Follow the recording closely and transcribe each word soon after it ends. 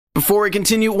Before we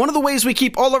continue, one of the ways we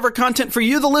keep all of our content for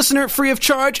you, the listener, free of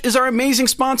charge is our amazing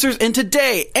sponsors, and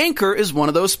today, Anchor is one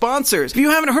of those sponsors. If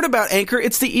you haven't heard about Anchor,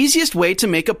 it's the easiest way to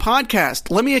make a podcast.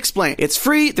 Let me explain. It's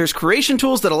free, there's creation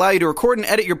tools that allow you to record and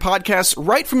edit your podcasts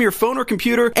right from your phone or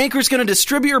computer. Anchor's going to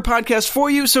distribute your podcast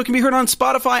for you so it can be heard on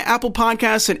Spotify, Apple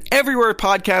Podcasts, and everywhere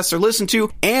podcasts are listened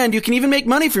to, and you can even make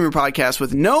money from your podcast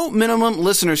with no minimum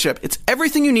listenership. It's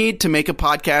everything you need to make a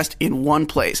podcast in one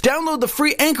place. Download the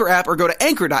free Anchor app or go to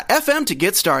anchor.fm to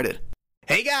get started.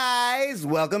 Hey guys,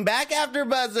 welcome back,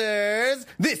 AfterBuzzers.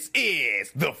 This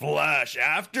is the Flash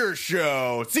After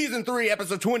Show, Season 3,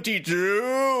 Episode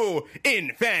 22,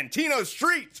 Infantino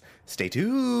Streets. Stay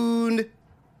tuned.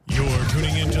 You're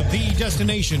tuning into the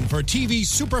destination for TV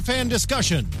superfan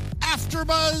discussion,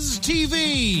 AfterBuzz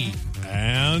TV.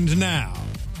 And now,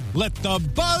 let the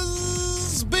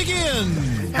buzz begin.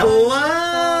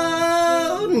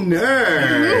 Hello,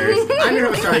 nerds. I'm your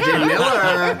host, Tari J.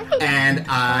 Miller, and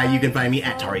you can find me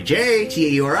at Tari J,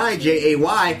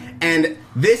 TAURIJAY, and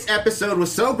this episode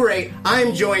was so great,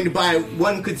 I'm joined by,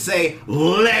 one could say,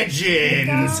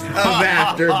 legends of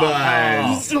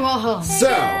AfterBuzz.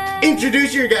 So,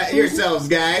 introduce yourselves,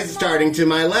 guys, starting to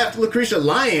my left, Lucretia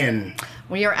Lyon.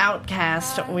 We are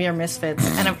Outcast, we are Misfits,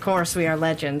 and of course we are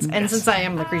Legends. And since I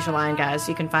am Lucretia Lyon, guys,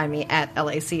 you can find me at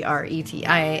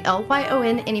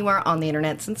LACRETIALYON anywhere on the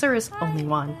internet, since there is only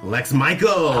one. Lex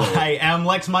Michael. I am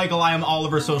Lex Michael. I am all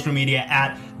over social media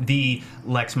at the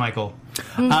Lex Michael.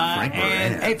 And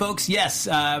hey, folks, yes,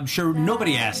 I'm sure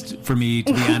nobody asked for me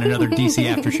to be on another DC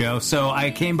After Show, so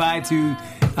I came by to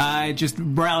just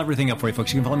rile everything up for you,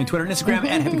 folks. You can follow me on Twitter and Instagram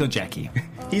at HappyGoJackie.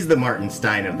 He's the Martin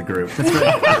Stein of the group. That's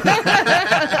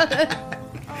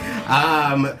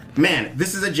right. Man,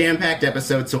 this is a jam-packed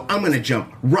episode, so I'm going to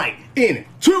jump right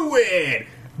into it.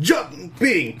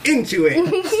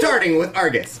 Starting with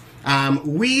Argus.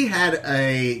 We had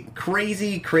a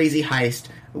crazy heist,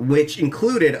 which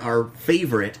included our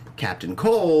favorite, Captain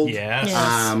Cold. Yes.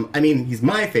 I mean, he's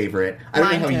my favorite. I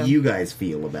don't know how you guys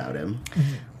feel about him.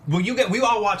 Well, we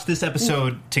all watched this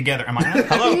episode together. Am I on?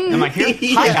 Hello? Am I here?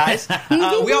 Hi, guys.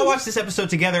 We all watched this episode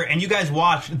together, and you guys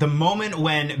watched the moment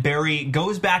when Barry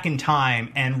goes back in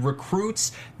time and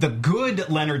recruits the good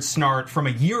Leonard Snart from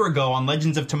a year ago on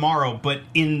Legends of Tomorrow, but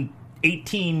in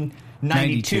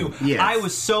 1892. Yes. I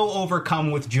was so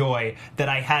overcome with joy that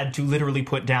I had to literally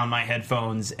put down my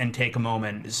headphones and take a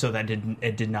moment so that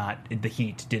the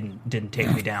heat didn't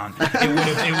take me down.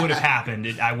 It would have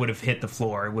happened. I would have hit the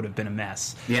floor. It would have been a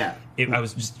mess. Yeah. I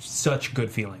was just such good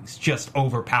feelings, just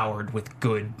overpowered with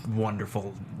good,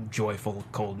 wonderful, joyful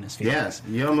coldness feelings. Yes,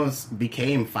 you almost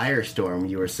became Firestorm.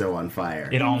 You were so on fire.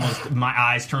 My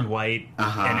eyes turned white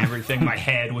and everything. My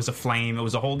head was aflame. It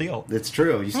was a whole deal. It's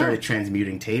true. You started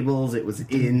transmuting tables. It was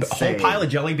insane. A whole pile of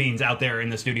jelly beans out there in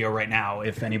the studio right now,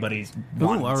 if anybody's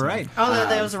wanting all some. right. Oh,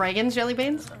 those Reagan's jelly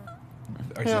beans?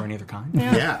 Is there any other kind?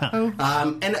 Yeah.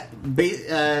 And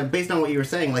based on what you were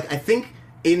saying, like, I think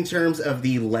in terms of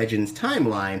the Legends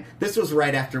timeline, this was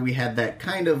right after we had that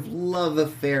kind of love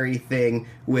affair-y thing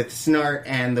with Snart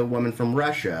and the woman from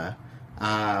Russia,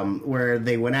 where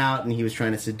they went out and he was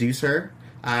trying to seduce her.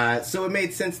 So it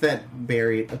made sense that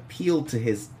Barry appealed to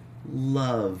his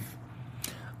love.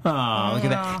 Oh, look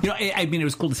at that. You know, I mean, it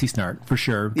was cool to see Snart, for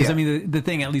sure. Because, I mean, the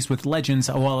thing, at least with Legends,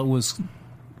 while it was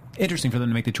interesting for them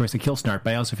to make the choice to kill Snart,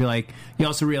 but I also feel like you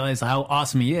also realize how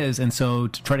awesome he is, and so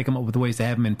to try to come up with ways to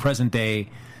have him in present-day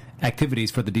activities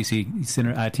for the DC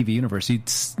TV universe,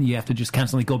 you have to just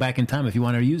constantly go back in time if you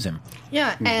want to use him.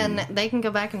 Yeah, and they can go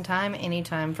back in time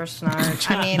anytime for Snart.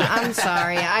 I mean, I'm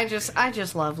sorry. I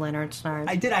just love Leonard Snart.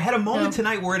 I did. I had a moment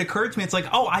tonight where it occurred to me, it's like,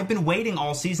 oh, I've been waiting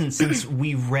all season since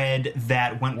we read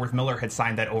that Wentworth Miller had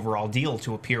signed that overall deal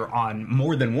to appear on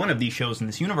more than one of these shows in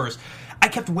this universe. I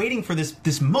kept waiting for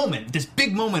this moment, this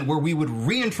big moment where we would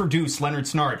reintroduce Leonard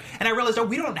Snart. And I realized,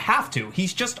 we don't have to.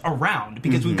 He's just around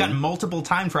because we've got multiple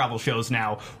time travel shows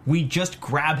now. We just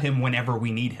grab him whenever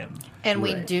we need him. And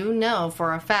we do know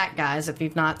for a fact, guys, if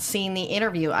you've not seen the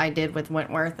interview I did with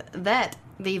Wentworth, that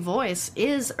the voice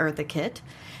is Eartha Kitt.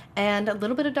 And a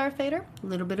little bit of Darth Vader, a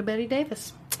little bit of Betty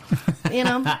Davis. You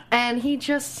know? And he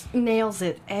just nails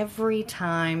it every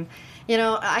time. You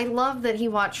know, I love that he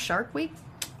watched Shark Week.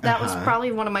 That was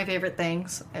probably one of my favorite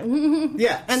things.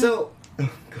 Yeah, and so... Go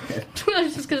ahead. I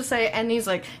was just going to say, and he's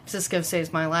like, Cisco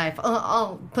saves my life.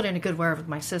 I'll put in a good word with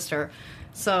my sister.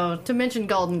 So to mention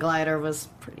Golden Glider was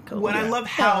pretty cool. Well, I love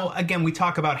how, again, we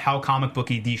talk about how comic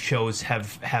booky these shows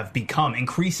have become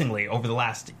increasingly over the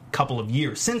last couple of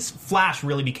years. Since Flash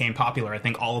really became popular, I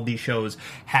think all of these shows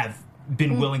have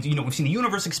been willing to, we've seen the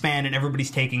universe expand and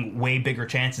everybody's taking way bigger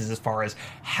chances as far as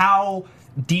how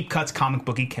deep cuts comic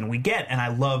booky can we get? And I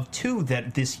love, too,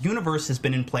 that this universe has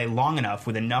been in play long enough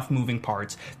with enough moving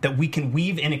parts that we can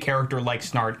weave in a character like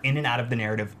Snart in and out of the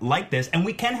narrative like this. And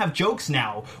we can have jokes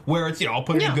now where it's, I'll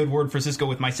put in a good word for Cisco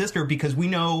with my sister, because we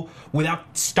know,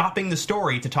 without stopping the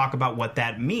story to talk about what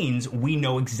that means, we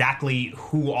know exactly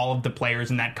who all of the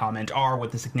players in that comment are,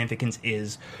 what the significance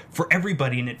is for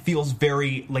everybody. And it feels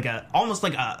very like almost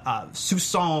like a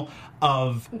soupçon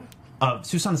of...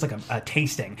 Soupçon is like a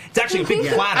tasting. It's actually a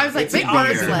big platter. I was like, big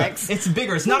words, Lex. It's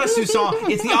bigger. It's not a soupçon.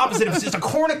 It's the opposite. It's just a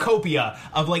cornucopia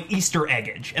of like Easter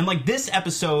eggage. And like this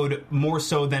episode, more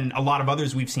so than a lot of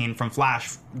others we've seen from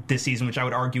Flash this season, which I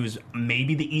would argue is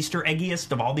maybe the Easter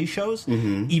eggiest of all these shows,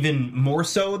 even more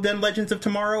so than Legends of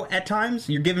Tomorrow at times.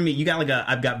 You're giving me, you got like a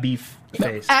I've got beef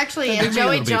face. Actually,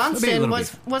 Joey Johnston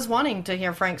was wanting to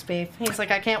hear Frank's beef. He's like,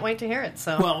 I can't wait to hear it.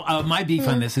 So, well, my beef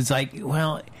on this is like,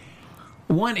 well,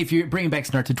 one, if you're bringing back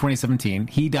Snart to 2017,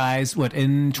 he dies,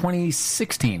 in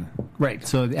 2016? Right,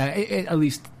 so at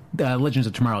least Legends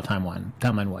of Tomorrow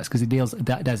timeline was, because he dies at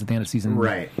the end of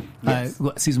season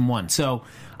season 1. So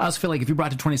I also feel like if you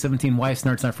brought to 2017, why is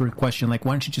Snart's not for a question? Like,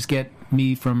 why don't you just get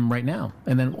me from right now?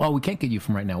 And then, we can't get you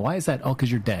from right now. Why is that? Oh, because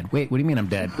you're dead. Wait, what do you mean I'm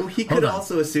dead? Well, he could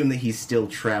also assume that he's still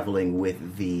traveling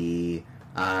with the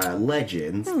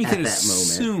Legends at that moment. You could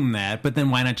assume that, but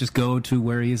then why not just go to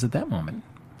where he is at that moment?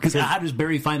 Because how does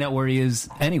Barry find out where he is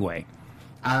anyway?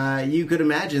 You could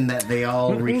imagine that they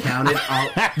all recounted all...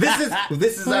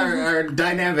 This is our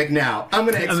dynamic now. I'm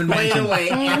going to explain away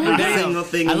every single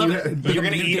thing. I love it. You're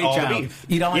going to eat all the beef.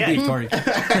 Eat all my beef, Tori. Go.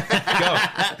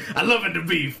 I love it, the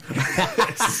beef.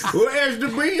 Where's the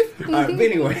beef?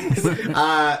 Anyways,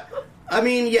 I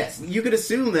mean, yes, you could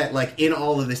assume that, like, in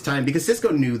all of this time, because Cisco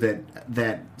knew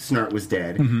that Snart was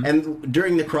dead, and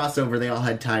during the crossover, they all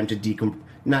had time to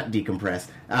not decompress.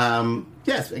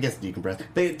 Yes, I guess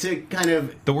decompress. To kind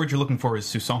of... The word you're looking for is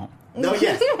soupçon. No,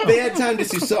 yes. They had time to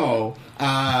soupçon.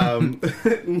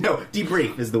 No,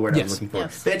 debrief is the word I was looking for.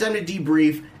 Yes. They had time to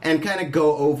debrief and kind of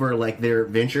go over, like, their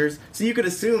adventures. So you could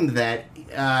assume that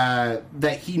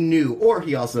that he knew, or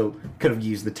he also could have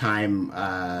used the time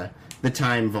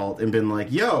vault and been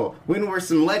like, yo, when were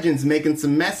some legends making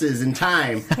some messes in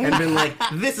time? And been like,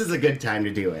 this is a good time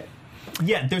to do it.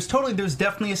 Yeah, there's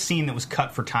definitely a scene that was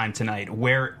cut for time tonight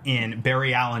wherein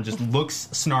Barry Allen just looks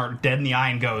Snart dead in the eye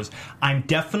and goes, I'm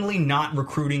definitely not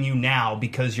recruiting you now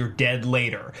because you're dead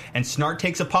later. And Snart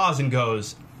takes a pause and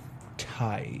goes,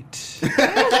 tight. But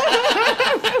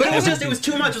it was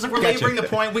too much. It was like, we're laboring the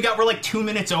point. We're like 2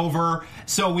 minutes over,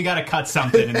 so we got to cut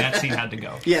something, and that scene had to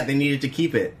go. Yeah, they needed to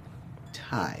keep it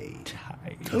tight.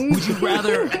 Would you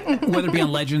rather, whether it be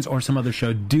on Legends or some other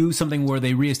show, do something where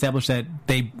they reestablish that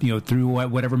they, through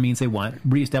whatever means they want,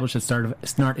 reestablish that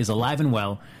Snart is alive and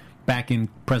well back in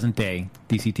present day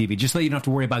DC TV, just so you don't have to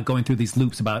worry about going through these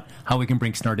loops about how we can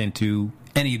bring Snart into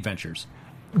any adventures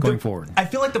going forward? I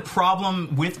feel like the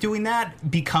problem with doing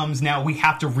that becomes now we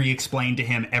have to re-explain to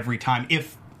him every time.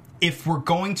 If we're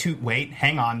going to... Wait,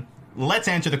 hang on. Let's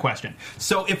answer the question.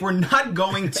 So if we're not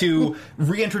going to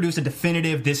reintroduce a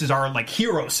definitive, this is our like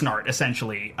hero Snart,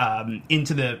 essentially,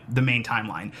 into the main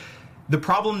timeline, the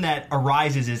problem that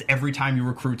arises is every time you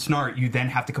recruit Snart, you then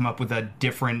have to come up with a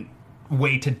different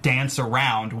way to dance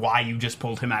around why you just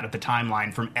pulled him out of the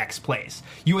timeline from X place.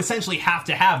 You essentially have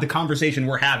to have the conversation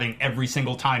we're having every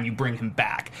single time you bring him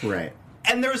back. Right.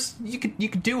 And you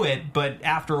could do it, but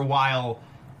after a while...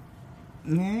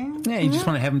 Yeah, you just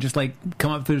want to have him just like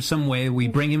come up through some way. We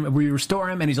bring him, we restore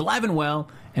him, and he's alive and well,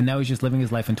 and now he's just living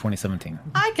his life in 2017.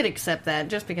 I could accept that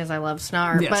just because I love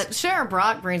Snart. Yes. But Shara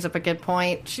Brock brings up a good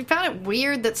point. She found it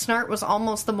weird that Snart was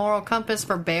almost the moral compass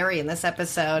for Barry in this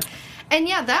episode. And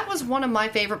yeah, that was one of my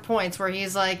favorite points where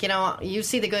he's like, you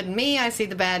see the good in me, I see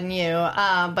the bad in you.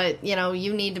 But,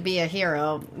 you need to be a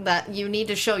hero. That you need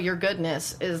to show your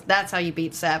goodness. That's how you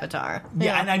beat Savitar.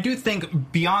 Yeah, and I do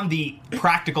think beyond the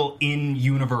practical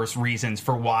in-universe reasons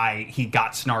for why he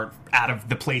got Snart out of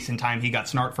the place and time he got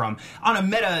Snart from, on a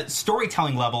meta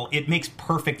storytelling level, it makes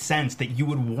perfect sense that you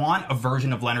would want a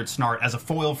version of Leonard Snart as a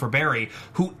foil for Barry,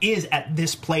 who is at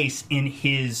this place in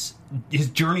his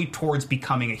journey towards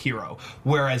becoming a hero,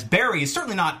 whereas Barry is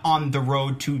certainly not on the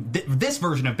road to this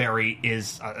version of Barry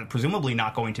is presumably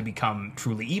not going to become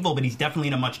truly evil, but he's definitely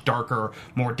in a much darker,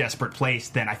 more desperate place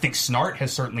than I think Snart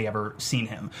has certainly ever seen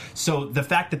him. So the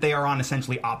fact that they are on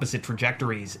essentially opposite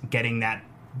trajectories, getting that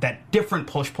different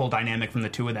push-pull dynamic from the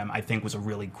two of them, I think was a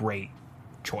really great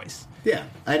choice. Yeah,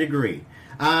 I'd agree.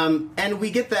 And we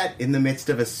get that in the midst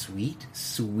of a sweet,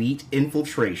 sweet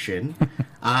infiltration.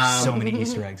 So many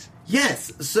Easter eggs.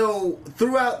 Yes, so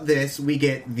throughout this, we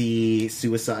get the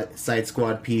Suicide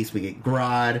Squad piece, we get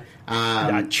Grodd.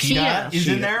 Cheetah is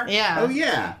in there? Yeah. Oh,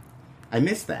 yeah. I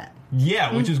missed that.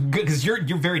 Yeah, which is good, because you're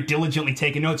very diligently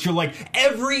taking notes. You're like,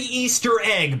 every Easter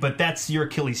egg, but that's your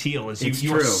Achilles heel. Is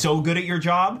you are true. so good at your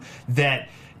job that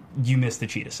you missed the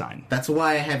cheetah sign. That's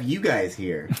why I have you guys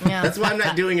here. Yeah. That's why I'm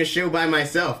not doing a show by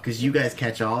myself, because you guys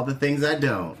catch all the things I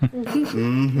don't.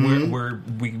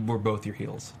 We're both your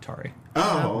heels, Tari.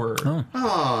 Oh. We're,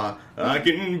 I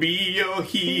can be your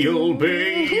heel,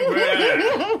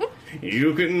 baby.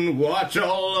 You can watch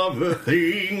all of the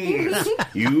things.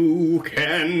 You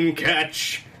can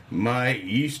catch my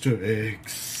Easter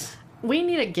eggs. We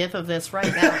need a GIF of this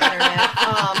right now,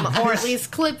 Internet, or at least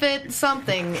clip it,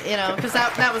 something, because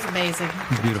that was amazing.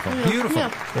 Beautiful. Beautiful.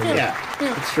 Yeah,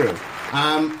 it's true.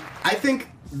 I think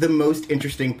the most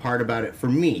interesting part about it for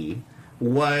me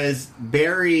was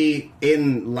Barry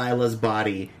in Lila's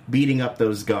body beating up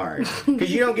those guards.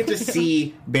 Because you don't get to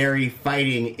see Barry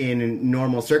fighting in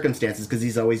normal circumstances because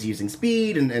he's always using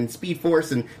speed and speed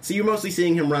force, and so you're mostly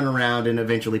seeing him run around and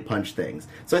eventually punch things.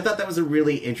 So I thought that was a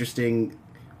really interesting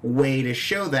way to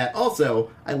show that. Also,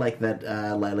 I like that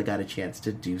Lila got a chance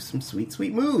to do some sweet,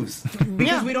 sweet moves.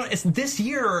 because we don't. This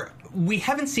year, we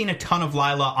haven't seen a ton of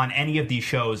Lila on any of these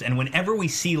shows, and whenever we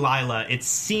see Lila, it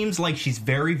seems like she's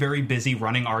very, very busy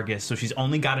running Argus, so she's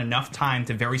only got enough time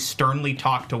to very sternly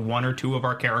talk to one or two of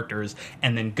our characters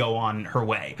and then go on her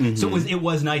way. So it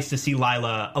was nice to see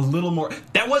Lila a little more.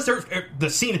 That was the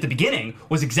scene at the beginning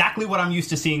was exactly what I'm used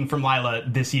to seeing from Lila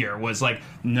this year. Was like,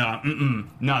 no,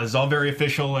 this is all very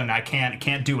official, and I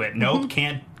can't do it. Nope,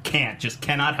 can't, just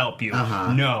cannot help you.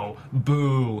 No,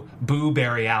 boo,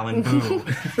 Barry Allen, boo.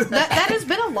 That has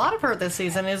been a lot of her this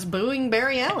season, is booing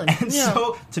Barry Allen. And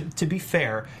so, to be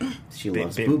fair, She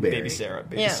loves Boo Berry. Baby Sarah,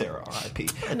 Yeah. R.I.P.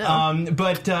 No.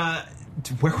 But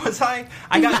where was I?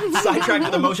 I got sidetracked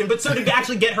with emotion, but so to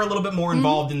actually get her a little bit more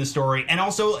involved in the story, and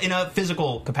also in a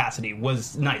physical capacity,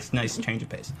 was nice change of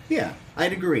pace. Yeah,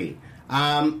 I'd agree.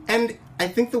 And I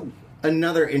think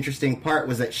another interesting part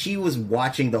was that she was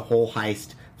watching the whole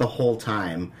heist the whole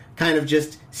time, kind of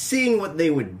just seeing what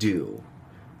they would do.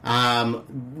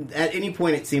 At any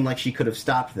point, it seemed like she could have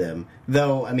stopped them,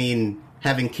 though, I mean,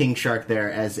 having King Shark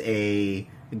there as a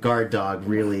guard dog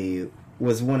really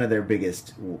was one of their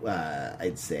biggest,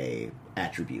 I'd say,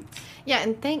 attributes. Yeah,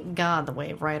 and thank God the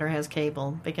Wave Rider has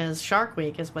cable, because Shark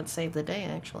Week is what saved the day,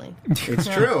 actually. It's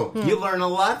true. You learn a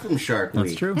lot from Shark Week.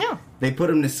 That's true. Yeah. They put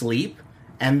him to sleep,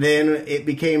 and then it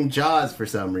became Jaws for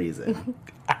some reason.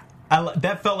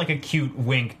 That felt like a cute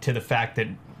wink to the fact that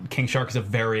King Shark is a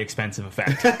very expensive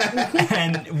effect.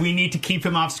 And we need to keep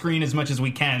him off screen as much as we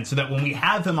can so that when we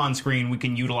have him on screen, we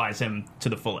can utilize him to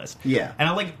the fullest. Yeah. And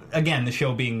I like, again, the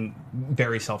show being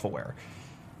very self-aware.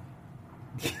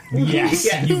 Yes,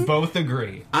 Yes. you both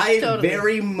agree. I Totally.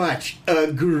 very much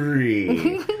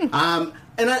agree.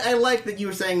 And I like that you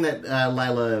were saying that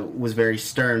Lila was very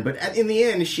stern, but in the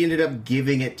end, she ended up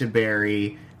giving it to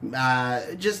Barry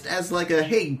just as like a,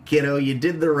 hey, kiddo, you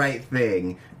did the right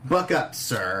thing. Buck up,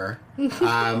 sir.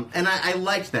 And I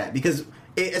liked that because,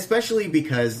 especially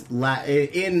because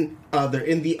in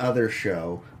the other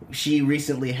show, she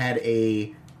recently had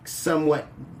a somewhat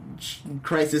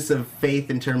crisis of faith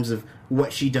in terms of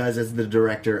what she does as the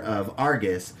director of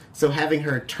Argus. So having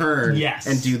her turn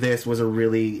and do this was a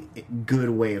really good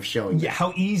way of showing Yeah,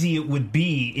 how easy it would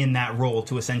be in that role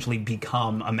to essentially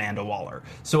become Amanda Waller.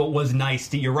 So it was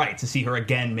nice, you're right, to see her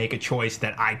again make a choice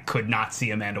that I could not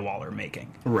see Amanda Waller making.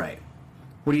 Right.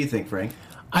 What do you think, Frank?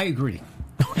 I agree.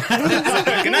 Good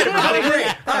night, everybody.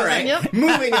 Great. All right. Yep.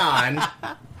 Moving on.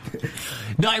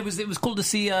 No, it was cool to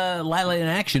see Lila in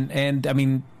action, and I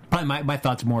mean, probably my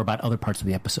thoughts are more about other parts of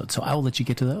the episode, so I will let you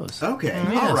get to those. Okay.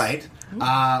 Yes. All right.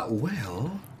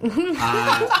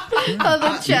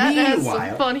 The chat has Meanwhile-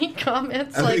 some funny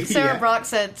comments. Like Sarah yeah. Brock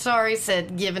said, sorry,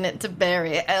 said, giving it to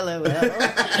Barry, LOL.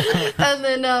 And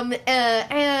then,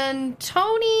 and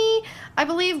Tony, I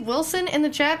believe Wilson in the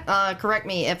chat, correct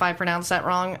me if I pronounced that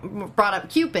wrong, brought up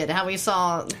Cupid, how we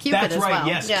saw Cupid That's as right, well.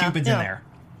 yes, Yeah, Cupid's yeah. in there.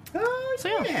 Oh, So,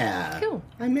 yeah. yeah. Cool.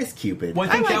 I miss Cupid. Well,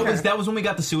 I think I like her. that was when we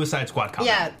got the Suicide Squad comment.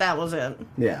 Yeah, that was it.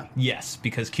 Yeah. Yes,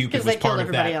 because Cupid 'Cause was they killed part of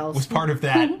that. everybody else. Was part of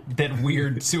that that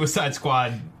weird Suicide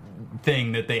Squad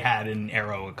thing that they had in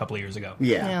Arrow a couple of years ago.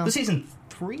 Yeah. Yeah. The season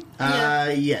 3?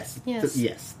 Yes. Yes.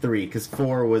 Yes, 3, because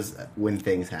 4 was when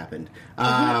things happened.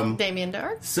 Damien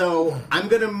Dark. So I'm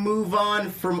going to move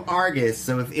on from Argus.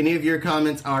 So if any of your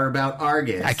comments are about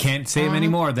Argus... I can't say them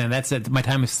anymore then. That's it. My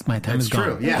time is gone.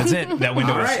 true, yeah. That's it. That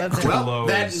window All right, is well,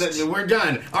 closed. we're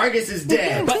done. Argus is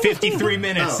dead. 53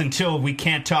 minutes until we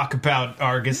can't talk about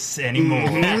Argus anymore.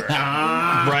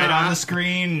 Right on the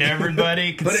screen,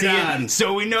 everybody can Put it see on. it,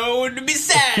 so we know to be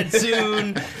sad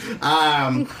soon.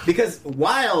 Because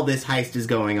while this heist is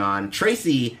going on,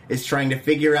 Tracy is trying to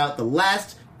figure out the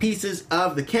last pieces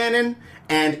of the cannon,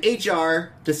 and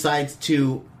HR decides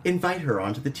to invite her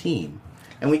onto the team.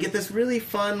 And we get this really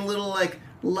fun little, like,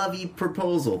 lovey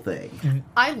proposal thing.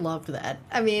 I loved that.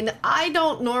 I mean, I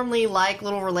don't normally like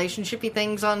little relationshipy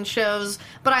things on shows,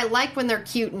 but I like when they're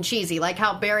cute and cheesy, like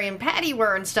how Barry and Patty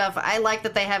were and stuff. I like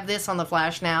that they have this on The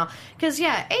Flash now. Because,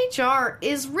 yeah, HR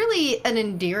is really an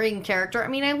endearing character. I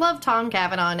mean, I love Tom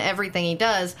Cavanaugh and everything he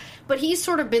does, but he's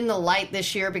sort of been the light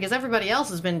this year because everybody else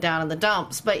has been down in the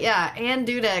dumps. But, yeah, Ann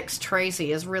Dudek's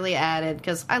Tracy is really added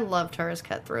because I loved her as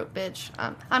Cutthroat Bitch.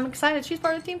 I'm excited she's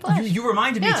part of Team Flash. You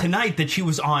reminded me tonight that she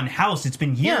was on House. It's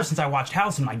been years since I watched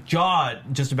House, and my jaw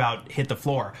just about hit the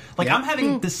floor. Like, I'm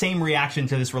having the same reaction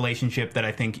to this relationship that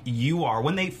I think you are.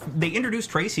 When they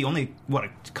introduced Tracy only, a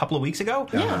couple of weeks ago?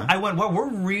 Yeah. I went, well, we're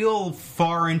real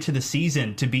far into the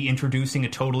season to be introducing a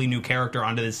totally new character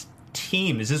onto this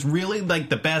team. Is this really, like,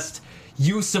 the best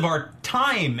use of our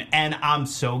time? And I'm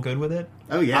so good with it.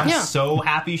 Oh, yeah. I'm so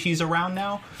happy she's around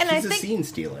now. And She's I think, a scene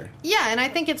stealer. Yeah, and I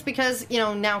think it's because,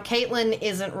 now Caitlin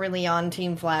isn't really on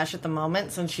Team Flash at the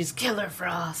moment since she's Killer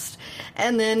Frost.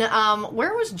 And then,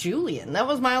 where was Julian? That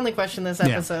was my only question this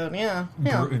episode. Yeah.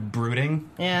 Brooding.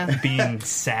 Yeah. Being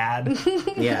sad.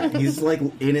 Yeah, he's, like,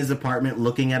 in his apartment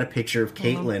looking at a picture of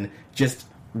Caitlin, just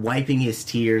wiping his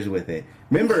tears with it.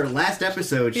 Remember, last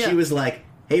episode, she was like,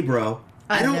 hey, bro,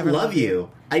 I don't love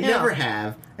you. I never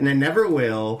have, and I never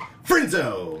will. Friend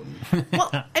zone.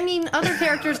 Well, I mean, other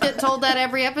characters get told that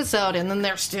every episode, and then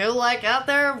they're still, like, out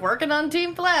there working on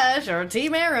Team Flash or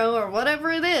Team Arrow or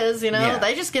whatever it is, Yeah.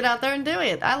 They just get out there and do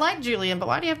it. I like Julian, but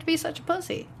why do you have to be such a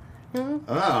pussy? Called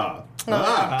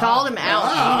him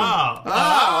out.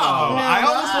 I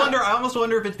almost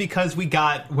wonder if it's because we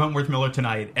got Wentworth Miller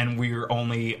tonight and we were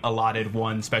only allotted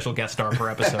one special guest star per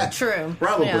episode. True.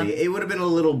 Probably. Yeah. It would have been a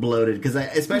little bloated, because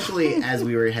especially as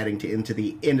we were heading into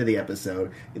the end of the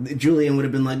episode, Julian would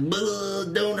have been like,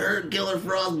 don't hurt Killer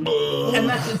Frost, buh. And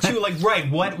that's too, like, right,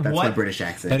 That's my what? British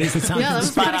accent. That is the sound. Yeah, that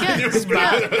was spot pretty on.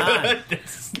 good. Yeah.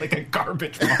 It's like a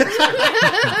garbage monster.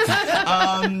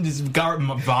 Just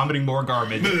vomiting more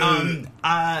garbage.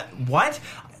 What?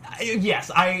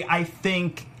 Yes, I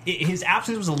think his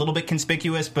absence was a little bit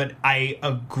conspicuous, but I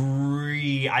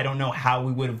agree. I don't know how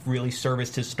we would have really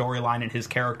serviced his storyline and his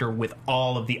character with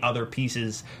all of the other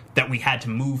pieces that we had to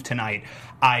move tonight.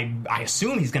 I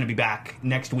assume he's going to be back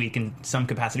next week in some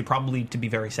capacity, probably to be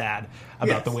very sad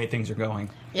about the way things are going.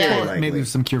 Yeah. Maybe there's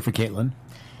some cure for Caitlin.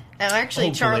 And actually,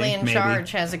 Hopefully, Charlie in maybe.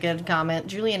 Charge has a good comment.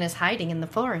 Julian is hiding in the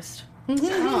forest.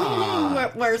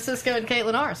 where Cisco and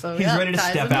Caitlin are. So He's ready to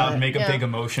ties step into out it. and make a big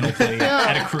emotional plea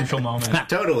at a crucial moment.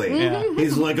 Totally. Yeah.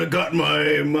 He's like, I got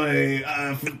my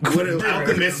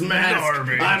alchemist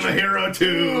mask. I'm a hero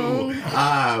too.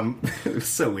 It was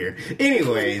so weird.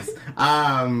 Anyways,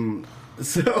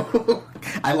 so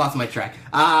I lost my track.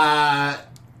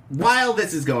 While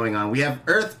this is going on, we have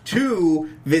Earth 2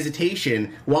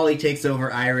 visitation. Wally takes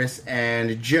over Iris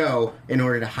and Joe in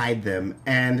order to hide them.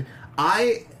 And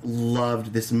I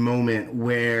loved this moment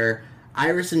where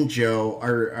Iris and Joe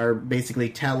are basically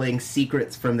telling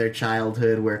secrets from their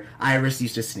childhood, where Iris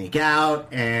used to sneak out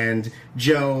and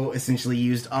Joe essentially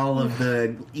used all of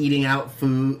the eating out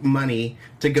food money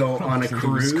to go on a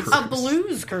cruise. A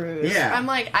blues cruise. Yeah. I'm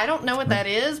like, I don't know what that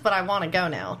is, but I want to go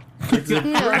now. It's a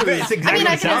cruise. It's exactly I mean, what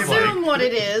I it can sounds like. assume what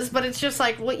it is, but it's just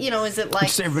like, what is it like?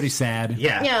 Just everybody's sad.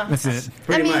 Yeah. Yeah. That's it.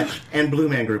 Pretty I mean- much. And Blue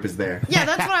Man Group is there. Yeah,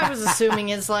 that's what I was assuming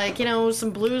is like,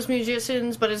 some blues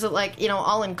musicians, but is it like,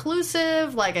 all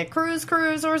inclusive, like a cruise,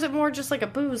 or is it more just like a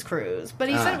booze cruise? But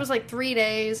he said it was like 3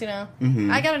 days,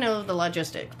 I gotta know the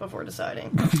logistics before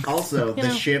deciding. Also, the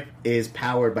ship is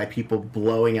powered by people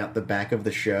blowing out the back of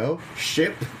the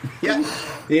ship. Yeah.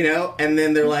 And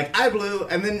then they're like, I blew,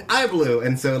 and then I blew.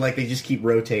 And so, like, they just keep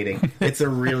rotating. It's a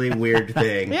really weird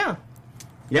thing. Yeah.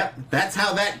 Yep, that's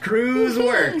how that cruise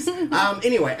works.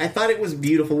 Anyway, I thought it was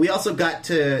beautiful. We also got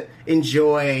to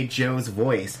enjoy Joe's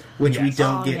voice, which we Yes.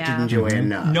 don't Oh, get to yeah. enjoy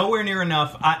enough. Nowhere near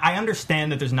enough. I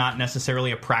understand that there's not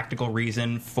necessarily a practical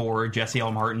reason for Jesse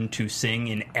L. Martin to sing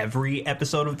in every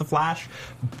episode of The Flash,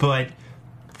 but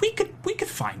we could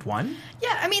find one.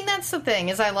 Yeah, I mean, that's the thing,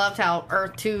 is I loved how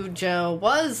Earth 2 Joe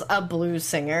was a blues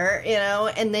singer, you know,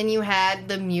 and then you had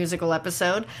the musical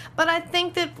episode. But I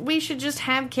think that we should just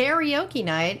have karaoke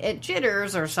night at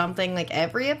Jitters or something, like,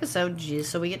 every episode,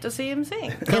 just so we get to see him sing.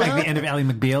 Kind of like the end of Ally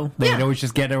McBeal. They'd always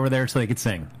just get over there so they could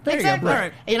sing. Exactly. All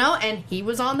right. You know, and he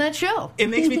was on that show. It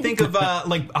makes me think of,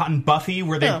 like, on Buffy,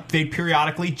 where they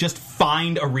periodically just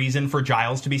find a reason for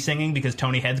Giles to be singing because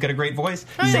Tony Head's got a great voice.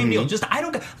 Same deal. Just,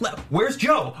 where's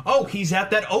Joe? Oh, he's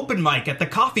at that open mic at the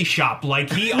coffee shop like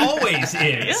he always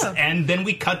is. And then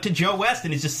we cut to Joe West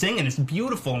and he's just singing. It's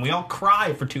beautiful and we all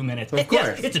cry for 2 minutes. Of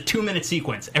course. It's a 2-minute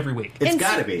sequence every week. It's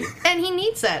gotta be. And he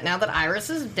needs that now that Iris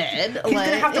is dead. He's going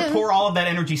to have to pour all of that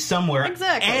energy somewhere.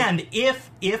 Exactly. And if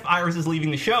Iris is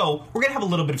leaving the show, we're going to have a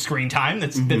little bit of screen time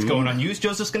that's going unused.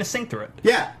 Joe's just going to sing through it.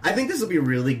 Yeah, I think this will be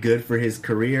really good for his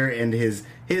career and his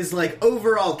like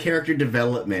overall character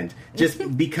development,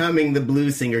 just becoming the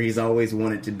blues singer he's always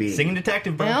wanted to be. Singing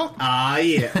detective, bro. Well,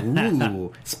 Yeah.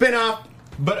 Ooh. Spin-off.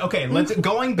 But okay,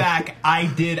 going back.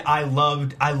 I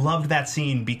loved that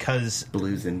scene because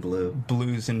Blues and Blue.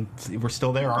 blues and we're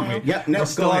still there, aren't we? Yep. No, we're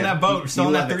still go on ahead. that boat. We're still You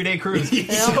on that love it. 3-day cruise.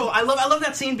 So I love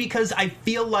that scene because I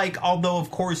feel like, although of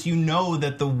course you know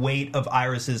that the weight of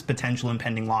Iris's potential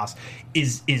impending loss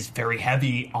is very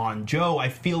heavy on Joe, I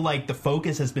feel like the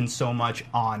focus has been so much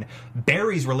on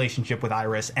Barry's relationship with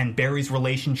Iris and Barry's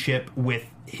relationship with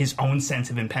his own sense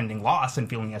of impending loss and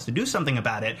feeling he has to do something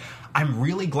about it. I'm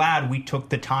really glad we took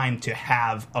the time to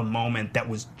have a moment that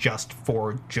was just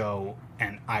for Joe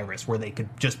and Iris, where they could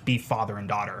just be father and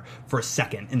daughter for a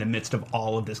second in the midst of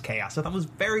all of this chaos. So that was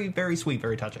very, very sweet,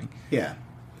 very touching. Yeah.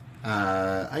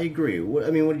 I agree. What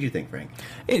did you think, Frank?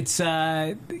 It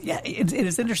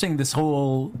is interesting, this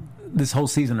whole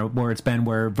season of where it's been,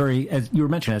 where as you were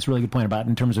mentioning, that's a really good point about,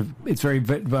 in terms of it's very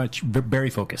much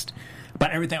Barry focused.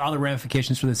 But everything, all the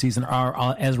ramifications for the season are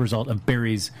all as a result of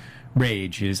Barry's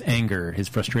rage, his anger, his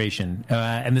frustration,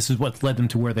 and this is what's led them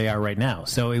to where they are right now.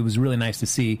 So it was really nice to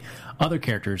see other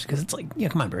characters, because it's like, yeah,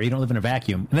 come on, Barry, you don't live in a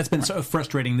vacuum, and that's been so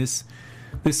frustrating this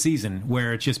season,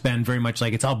 where it's just been very much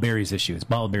like it's all Barry's issue. It's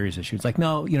all Barry's issue. It's like,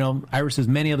 no, Iris has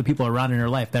many other people around in her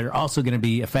life that are also going to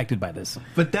be affected by this.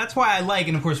 But that's why I like,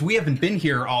 and of course we haven't been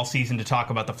here all season to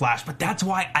talk about the Flash, but that's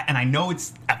why, and I know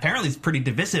it's pretty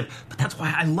divisive, but that's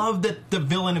why I love that the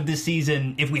villain of this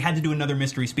season, if we had to do another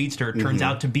mystery speedster, turns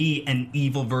out to be an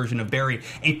evil version of Barry,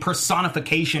 a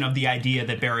personification of the idea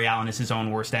that Barry Allen is his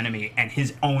own worst enemy, and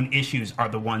his own issues are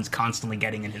the ones constantly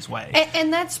getting in his way.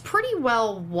 And that's pretty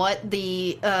well what the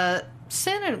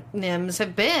synonyms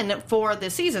have been for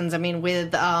the seasons. I mean,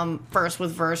 with first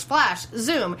with Verse Flash,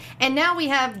 Zoom, and now we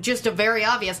have just a very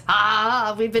obvious,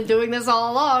 we've been doing this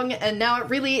all along, and now it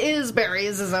really is Barry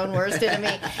is his own worst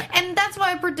enemy. And that's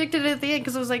why I predicted it at the end,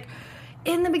 because I was like,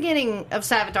 in the beginning of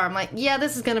Savitar, I'm like, yeah,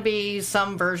 this is going to be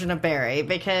some version of Barry,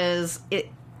 because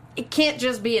it can't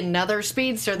just be another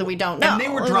speedster that we don't know. And they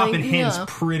were dropping hints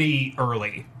pretty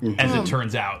early, as it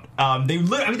turns out. They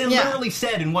literally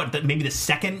said in maybe the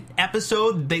second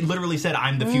episode, they literally said,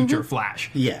 "I'm the future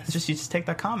Flash." Yes. You just take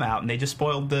that comma out, and they just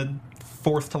spoiled the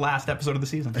fourth to last episode of the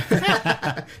season.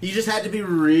 You just had to be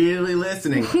really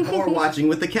listening or watching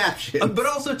with the captions. But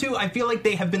also, too, I feel like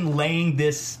they have been laying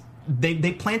this.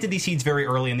 They planted these seeds very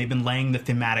early, and they've been laying the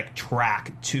thematic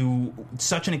track to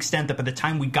such an extent that by the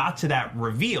time we got to that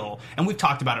reveal, and we've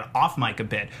talked about it off mic a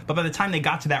bit, but by the time they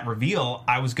got to that reveal,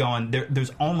 I was going,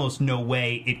 there's almost no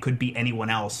way it could be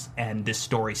anyone else, and this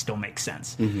story still makes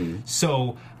sense.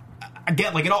 So I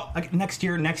get next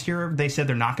year they said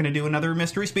they're not going to do another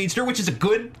mystery speedster, which is a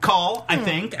good call. I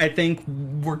think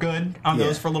we're good on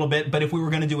those for a little bit, but if we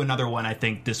were going to do another one, I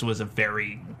think this was a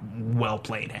very well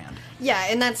played hand. Yeah,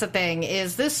 and that's the thing,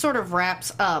 is this sort of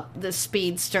wraps up the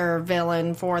speedster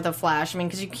villain for the Flash. I mean,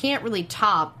 because you can't really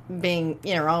top being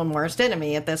your own worst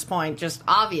enemy at this point, just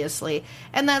obviously.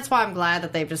 And that's why I'm glad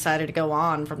that they've decided to go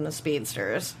on from the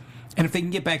speedsters. And if they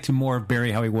can get back to more of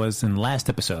Barry how he was in the last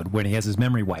episode, when he has his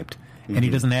memory wiped, and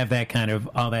he doesn't have that kind of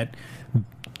all that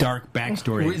dark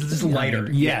backstory. It's just lighter.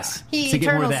 Yes. He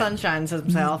eternal sunshines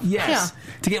himself. Yes.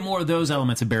 Yeah. To get more of those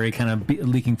elements of Barry kind of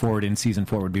leaking forward in season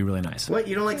 4 would be really nice. What,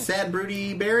 you don't like sad,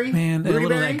 broody Barry? Man, broody a little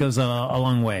Barry? of that goes a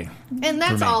long way. And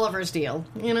that's Oliver's deal,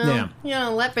 Yeah.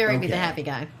 Let Barry be the happy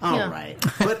guy. All right.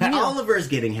 But Oliver's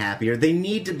getting happier. They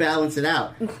need to balance it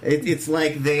out. It's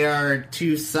like they are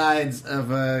two sides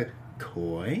of a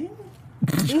coin?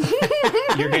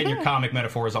 You're getting your comic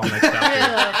metaphors all mixed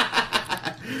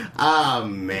up. Oh,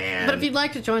 man. But if you'd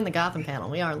like to join the Gotham panel,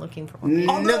 we are looking for one.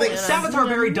 Savitar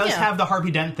Barry does have the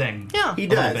Harvey Dent thing. Yeah. He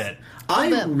does. A little bit.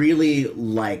 I really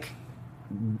like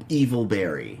Evil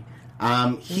Barry.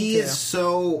 He is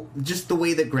so... Just the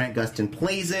way that Grant Gustin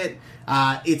plays it,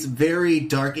 it's very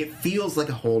dark. It feels like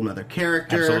a whole nother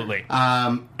character. Absolutely.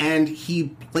 And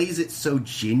he plays it so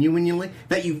genuinely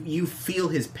that you feel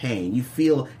his pain. You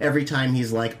feel every time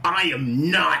he's like, I am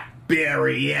not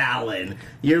Barry Allen.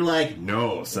 You're like,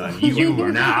 no, son, you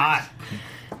are not.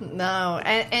 No,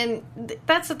 and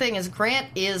that's the thing is Grant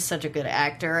is such a good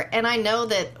actor, and I know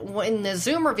that when the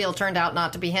Zoom reveal turned out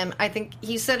not to be him, I think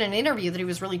he said in an interview that he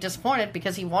was really disappointed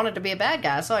because he wanted to be a bad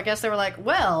guy, so I guess they were like,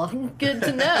 well, good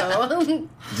to know.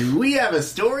 Do we have a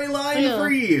storyline for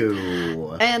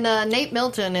you? And Nate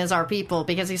Milton is our people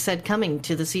because he said, coming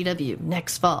to the CW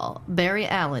next fall, Barry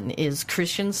Allen is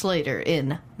Christian Slater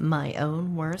in My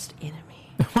Own Worst Enemy.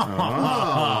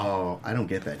 Oh, I don't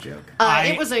get that joke.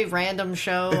 It was a random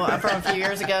show from a few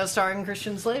years ago starring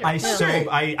Christian Slater.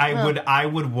 I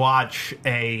would watch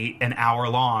an hour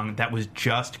long that was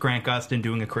just Grant Gustin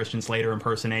doing a Christian Slater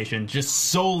impersonation, just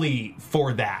solely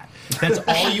for that. That's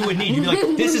all you would need. You'd be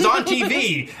like, this is on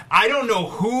TV. I don't know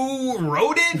who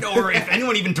wrote it or if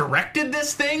anyone even directed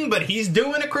this thing, but he's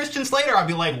doing a Christian Slater. I'd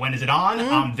be like, when is it on?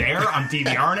 I'm there. I'm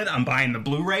DVRing it. I'm buying the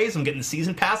Blu-rays. I'm getting the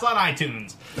season pass on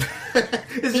iTunes.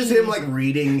 It's just him like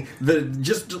reading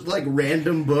just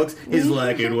random books. He's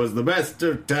like, it was the best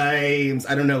of times.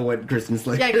 I don't know what Christian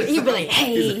Slater. Yeah, you'd be like,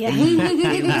 hey,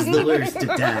 it was the worst of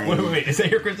times. Wait, is that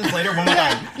your Christian Slater? One more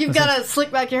time. You've got to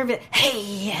slick back your hair and be,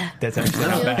 hey. That's actually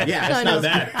not bad. Yeah, that's not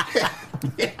bad.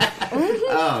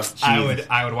 Oh, Jesus.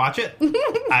 I would watch it.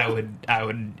 I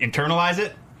would internalize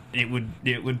it. It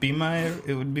would be my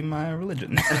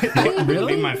religion. It would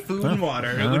be my food and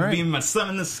water. It would be my sun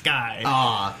in the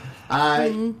sky.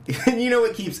 You know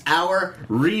what keeps our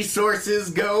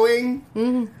resources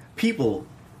going? People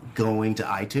going to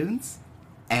iTunes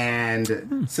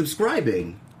and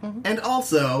subscribing, and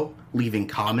also leaving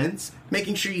comments,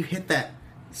 making sure you hit that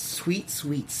sweet,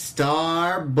 sweet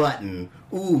star button.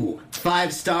 Ooh,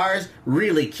 5 stars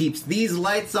really keeps these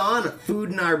lights on,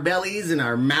 food in our bellies and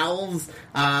our mouths,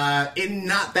 in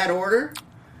not that order.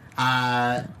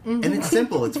 And it's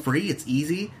simple, it's free, it's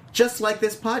easy, just like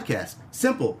this podcast.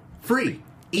 Simple, free,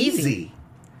 easy.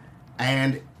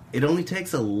 And it only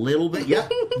takes a little bit.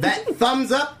 Yep, that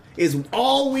thumbs up is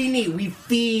all we need. We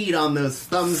feed on those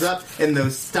thumbs up and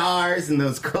those stars and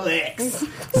those clicks.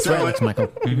 So,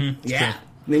 Michael. Yeah.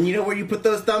 Then you know where you put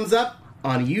those thumbs up?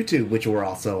 On YouTube, which we're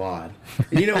also on.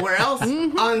 And you know where else?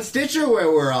 On Stitcher,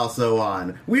 where we're also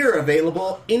on. We are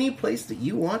available any place that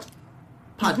you want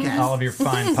podcasts. All of your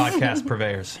fine podcast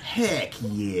purveyors. Heck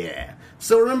yeah.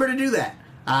 So remember to do that.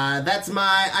 That's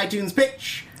my iTunes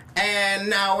pitch. And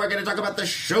now we're going to talk about the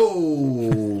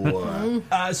show.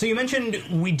 So you mentioned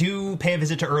we do pay a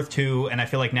visit to Earth 2, and I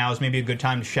feel like now is maybe a good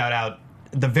time to shout out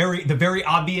the very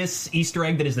obvious Easter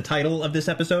egg that is the title of this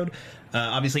episode.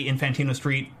 Obviously, Infantino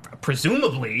Street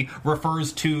presumably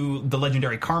refers to the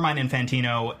legendary Carmine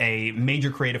Infantino, a major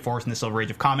creative force in the Silver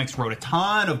Age of comics, wrote a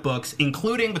ton of books,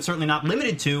 including, but certainly not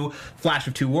limited to, Flash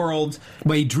of Two Worlds.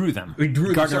 Well, he drew them.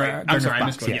 Gardner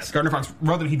Fox, Fox, yes. Gardner Fox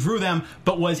wrote them. He drew them,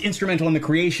 but was instrumental in the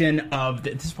creation of...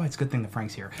 This is why it's a good thing that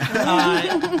Frank's here.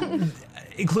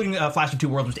 Including Flash of Two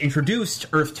Worlds, which introduced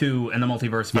Earth 2 and the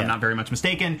multiverse, if I'm not very much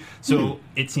mistaken. So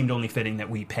it seemed only fitting that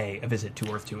we pay a visit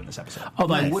to Earth 2 in this episode.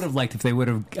 Although I would have liked if they would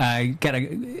have got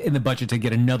in the budget to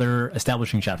get another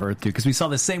establishing shot for Earth 2, because we saw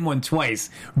the same one twice,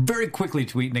 very quickly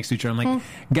tweet next to each other. I'm like,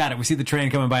 got it. We see the train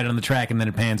coming by it on the track, and then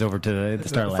it pans over to the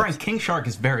Star Labs. Frank, King Shark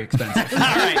is very expensive. All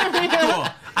right, cool.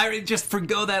 I just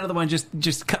forgo that other one.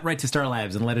 Just cut right to Star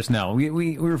Labs and let us know.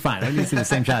 We were fine. I need to see the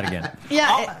same shot again.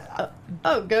 Yeah.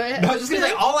 Go ahead. No, I was just going to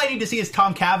say, all I need to see is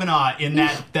Tom Cavanaugh in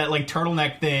that like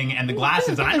turtleneck thing and the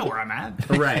glasses, and I know where I'm at.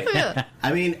 Right.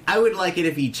 I mean, I would like it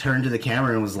if he turned to the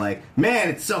camera and was like, man,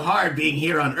 it's so hard being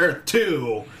here on Earth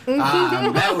 2.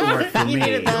 That would work for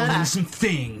me. Building some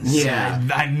things. Yeah.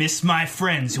 I miss my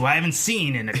friends who I haven't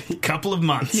seen in a couple of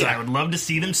months. Yeah. I would love to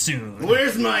see them soon.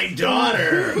 Where's my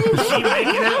daughter? Is she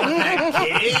making out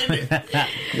with that kid?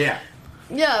 Yeah.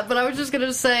 Yeah, but I was just going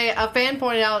to say, a fan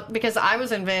pointed out, because I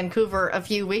was in Vancouver a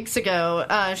few weeks ago,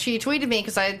 she tweeted me,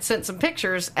 because I had sent some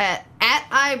pictures, at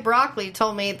iBroccoli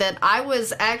told me that I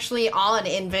was actually on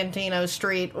Infantino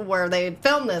Street where they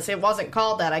filmed this. It wasn't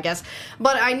called that, I guess.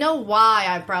 But I know why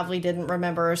I probably didn't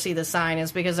remember or see the sign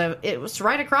is because it was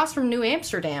right across from New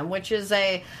Amsterdam, which is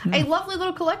a lovely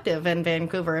little collective in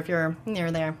Vancouver if you're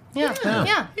near there.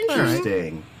 Yeah.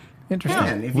 Interesting. Interesting.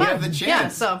 Man, if you have the chance. Yeah,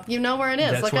 so you know where it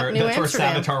is. That's Look where up New that's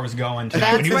Amsterdam. where Savitar was going to.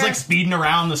 That's When he was where- like speeding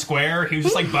around the square, he was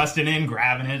just like busting in,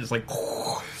 grabbing it, just like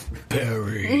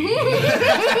Barry.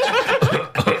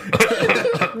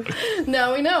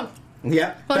 Now we know.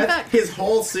 Yeah, Fun fact. His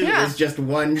whole suit is just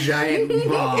one giant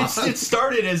ball. It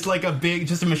started as like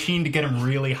just a machine to get him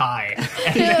really high.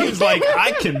 And he was like,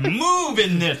 I can move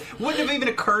in this. Wouldn't have even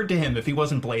occurred to him if he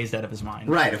wasn't blazed out of his mind.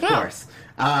 Right, of course.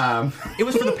 It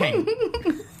was for the pain.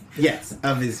 Yes,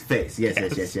 of his face.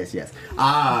 Yes.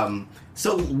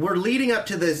 So we're leading up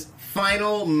to this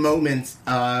final moments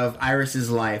of Iris's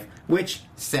life, which,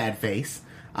 sad face.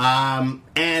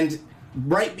 And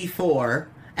right before,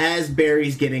 as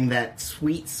Barry's getting that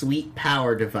sweet, sweet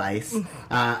power device,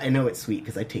 I know it's sweet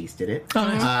because I tasted it.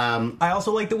 I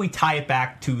also like that we tie it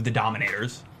back to the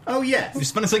Dominators. Oh, yes.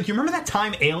 It's like, you remember that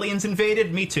time aliens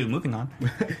invaded? Me too. Moving on.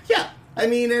 Yeah. I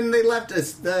mean, and they left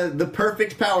us the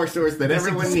perfect power source that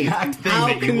everyone needs.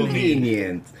 How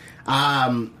convenient.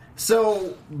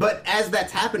 But as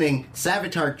that's happening,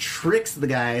 Savitar tricks the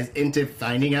guys into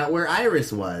finding out where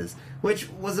Iris was, which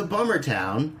was a bummer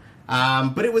town.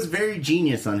 But it was very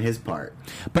genius on his part.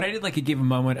 But I did like it gave a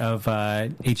moment of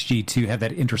HG to have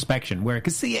that introspection where,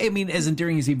 because see, I mean, as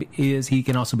endearing as he is, he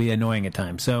can also be annoying at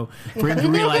times. So for him to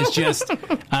realize just,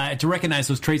 to recognize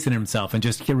those traits in himself and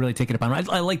just really take it upon him.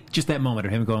 I like just that moment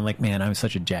of him going like, man, I'm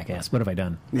such a jackass. What have I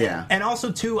done? Yeah. And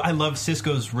also, too, I love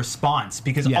Sisko's response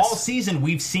because all season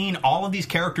we've seen all of these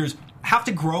characters have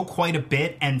to grow quite a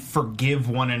bit and forgive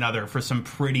one another for some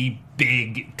pretty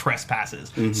big trespasses.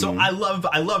 Mm-hmm. So I love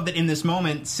that in this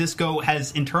moment, Sisko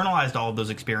has internalized all of those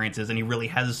experiences and he really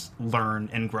has learned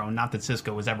and grown. Not that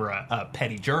Sisko was ever a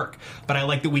petty jerk, but I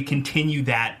like that we continue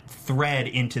that thread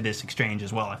into this exchange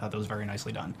as well. I thought that was very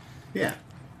nicely done. Yeah.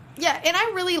 Yeah, and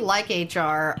I really like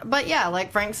HR, but yeah,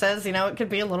 like Frank says, it could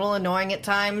be a little annoying at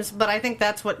times, but I think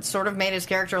that's what sort of made his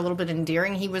character a little bit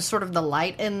endearing. He was sort of the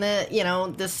light in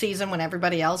this season when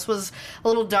everybody else was a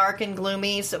little dark and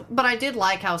gloomy, but I did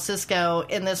like how Sisko,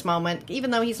 in this moment,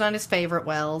 even though he's not his favorite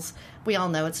Wells, we all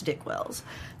know it's Dick Wells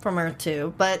from Earth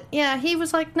 2, but yeah, he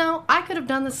was like, no, I could have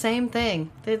done the same thing.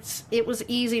 It was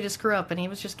easy to screw up, and he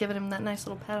was just giving him that nice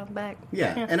little pat on the back.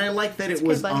 Yeah. And I like that it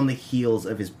was on the heels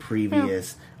of his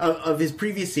previous of his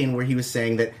previous scene where he was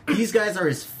saying that these guys are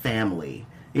his family,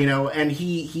 and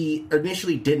he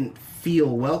initially didn't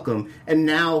feel welcome, and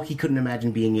now he couldn't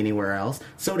imagine being anywhere else.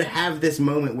 So to have this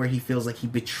moment where he feels like he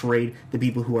betrayed the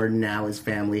people who are now his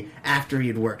family after he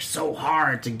had worked so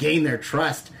hard to gain their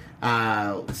trust,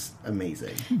 was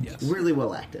amazing. Yes. Really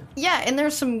well acted. Yeah, and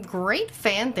there's some great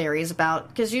fan theories about,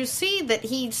 because you see that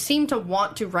he seemed to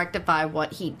want to rectify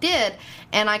what he did,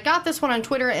 and I got this one on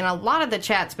Twitter, and a lot of the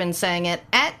chat's been saying it.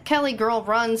 At Kelly Girl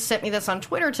Runs sent me this on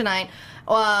Twitter tonight.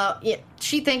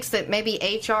 She thinks that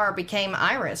maybe HR became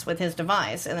Iris with his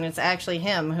device, and then it's actually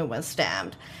him who was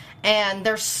stabbed. And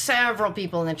there's several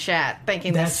people in the chat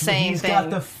thinking the same thing. He's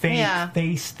got the fake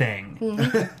face thing.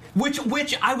 Mm-hmm.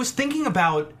 Which I was thinking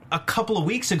about a couple of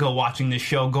weeks ago watching this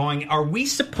show going, are we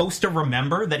supposed to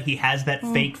remember that he has that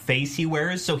fake face he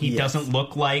wears so he doesn't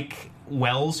look like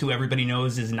Wells, who everybody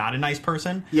knows is not a nice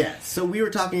person? Yeah, so we were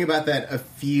talking about that a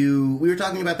few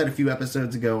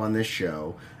episodes ago on this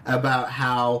show, about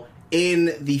how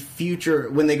in the future,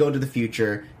 when they go to the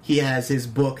future, he has his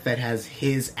book that has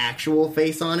his actual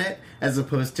face on it, as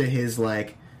opposed to his,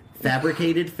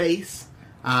 fabricated face.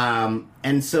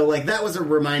 And so, that was a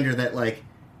reminder that,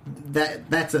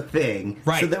 that's a thing.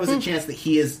 Right. So there was a chance that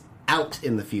he is out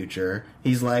in the future.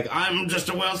 He's like, I'm just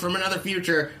a Wells from another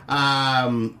future. Or,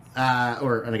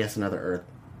 I guess another Earth.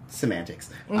 Semantics.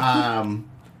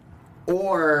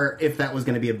 Or if that was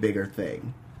going to be a bigger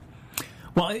thing.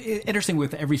 Well, interesting,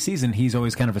 with every season, he's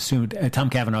always kind of assumed, Tom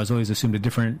Cavanaugh has always assumed a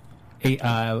different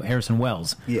Harrison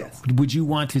Wells. Yes. Would you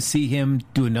want to see him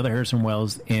do another Harrison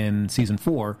Wells in season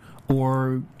 4,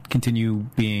 or continue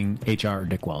being HR or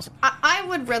Dick Wells? I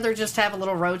would rather just have a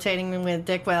little rotating with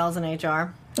Dick Wells and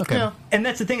HR. Okay. Yeah. And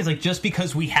that's the thing, is just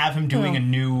because we have him doing a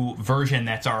new version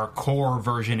that's our core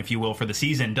version, if you will, for the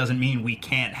season, doesn't mean we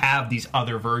can't have these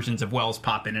other versions of Wells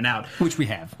pop in and out. Which we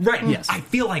have. Right. Yes. I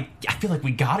feel like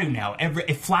we got to now.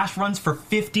 If Flash runs for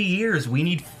 50 years, we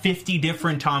need 50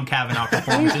 different Tom Cavanaugh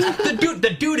performances.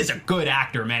 the dude is a good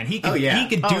actor, man. He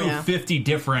could do 50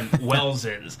 different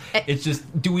Wellses. It's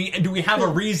just, do we have a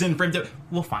reason for him to?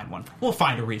 We'll find one. We'll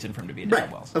find a reason for him to be a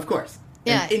different Wells. Of course.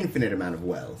 Yeah. An infinite amount of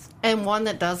Wells. And one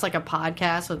that does a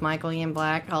podcast with Michael Ian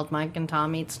Black called Mike and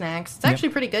Tom Eat Snacks. It's actually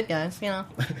pretty good, guys. Yeah.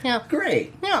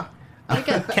 Great. Yeah. Pretty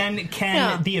good.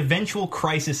 Can the eventual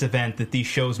crisis event that these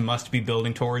shows must be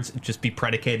building towards just be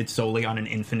predicated solely on an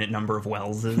infinite number of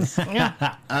Wellses?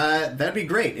 Yeah. That'd be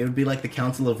great. It would be like the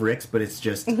Council of Ricks, but it's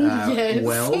just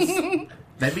Wells.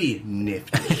 That'd be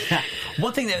nifty.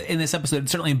 One thing that in this episode,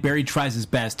 certainly Barry tries his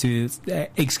best to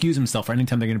excuse himself for any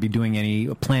time they're going to be doing any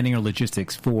planning or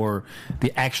logistics for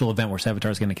the actual event where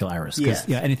Savitar is going to kill Iris. Because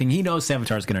anything he knows,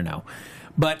 Savitar is going to know.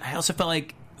 But I also felt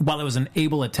like while it was an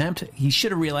able attempt, he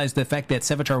should have realized the fact that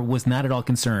Savitar was not at all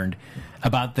concerned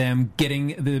about them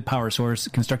getting the power source,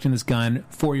 constructing this gun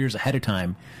 4 years ahead of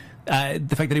time.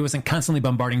 The fact that he wasn't constantly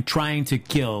bombarding, trying to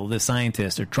kill the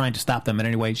scientists or trying to stop them in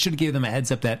any way, should have given them a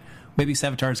heads up that maybe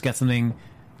Savitar's got something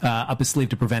up his sleeve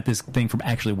to prevent this thing from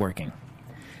actually working.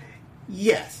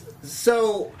 Yes.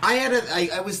 So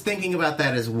I was thinking about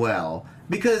that as well,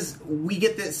 because we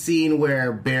get this scene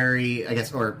where Barry, I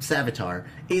guess, or Savitar,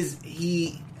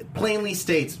 he plainly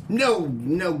states, no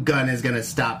gun is going to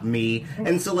stop me.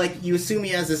 And so, like, you assume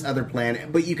he has this other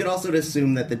plan, but you could also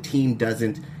assume that the team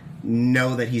doesn't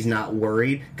know that he's not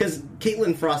worried, because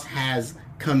Caitlin Frost has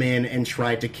come in and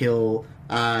tried to kill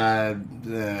not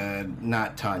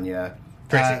Tanya,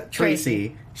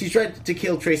 Tracy. She's tried to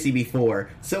kill Tracy before,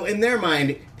 so in their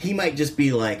mind he might just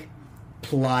be like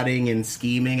plotting and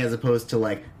scheming as opposed to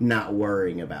like not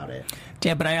worrying about it.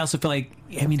 Yeah, but I also feel like,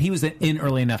 I mean, he was in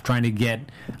early enough trying to get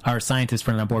our scientist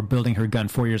friend on board, building her gun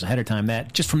 4 years ahead of time,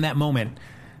 that just from that moment,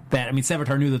 that, I mean,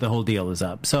 Savitar knew that the whole deal was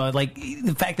up. So, like,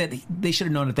 the fact that they should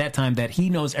have known at that time that he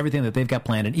knows everything that they've got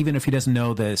planned, and even if he doesn't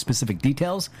know the specific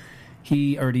details,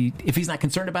 if he's not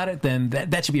concerned about it, then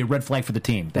that should be a red flag for the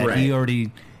team. That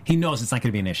he knows it's not going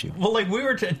to be an issue. Well, like, we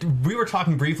were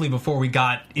talking briefly before we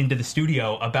got into the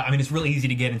studio about, I mean, it's really easy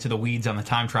to get into the weeds on the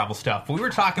time travel stuff, but we were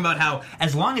talking about how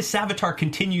as long as Savitar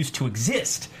continues to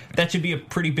exist, that should be a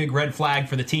pretty big red flag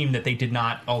for the team that they did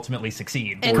not ultimately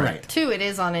succeed. And two, it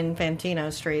is on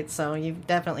Infantino Street, so you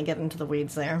definitely get into the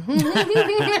weeds there. Man.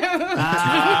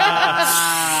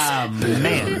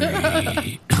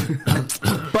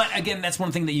 But again, that's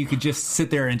one thing that you could just sit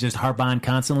there and just harp on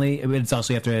constantly. It's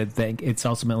also, you have to think, it's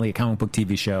ultimately a comic book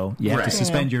TV show. You have to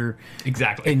suspend your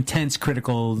intense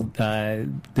critical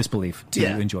disbelief to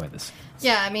enjoy this.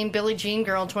 Yeah, I mean, Billie Jean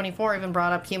Girl 24 even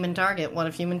brought up Human Target. What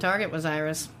if Human Target was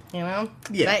Iris? You know?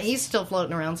 Yeah. He's still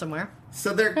floating around somewhere.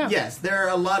 So there are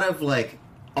a lot of, like,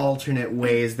 alternate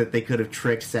ways that they could have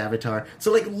tricked Savitar.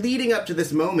 So, like, leading up to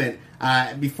this moment,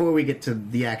 before we get to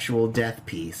the actual death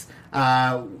piece,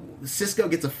 Cisco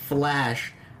gets a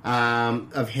flash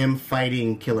of him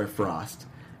fighting Killer Frost.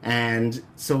 And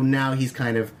so now he's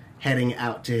kind of heading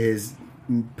out to his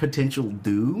potential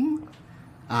doom.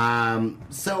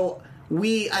 So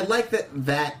I like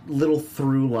that little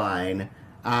through line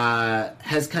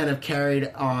has kind of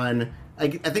carried on, I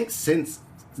think, since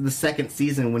the second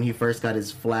season when he first got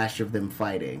his flash of them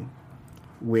fighting,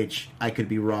 which I could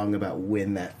be wrong about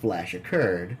when that flash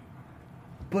occurred.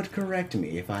 But correct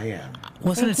me if I am.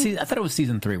 Wasn't it? I thought it was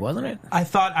season 3, wasn't it? I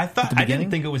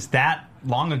didn't think it was that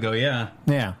long ago. Yeah.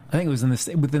 Yeah, I think it was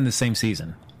within the same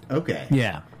season. Okay.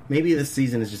 Yeah. Maybe this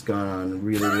season has just gone on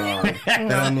really long.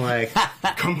 That I'm like,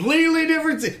 completely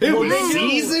different. It was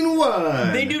season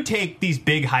 1. They do take these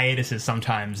big hiatuses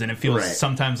sometimes, and it feels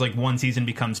sometimes like one season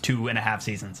becomes 2.5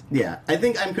 seasons. Yeah, I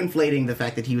think I'm conflating the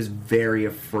fact that he was very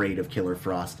afraid of Killer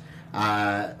Frost,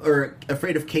 or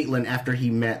afraid of Caitlin after he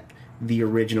met the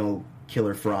original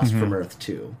Killer Frost from Earth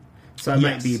 2. So I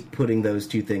might be putting those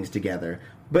two things together.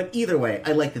 But either way,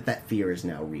 I like that fear is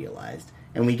now realized.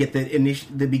 And we get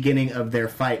the beginning of their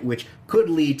fight, which could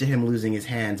lead to him losing his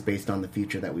hands based on the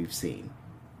future that we've seen.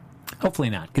 Hopefully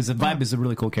not, because the Vibe is a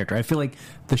really cool character. I feel like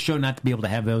the show not to be able to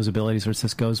have those abilities for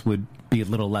Cisco's would be a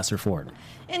little lesser for it.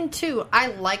 And two, I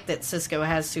like that Cisco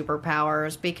has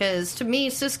superpowers, because to me,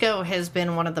 Cisco has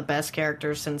been one of the best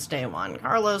characters since day one.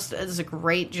 Carlos does a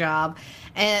great job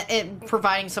at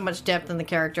providing so much depth in the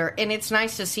character, and it's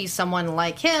nice to see someone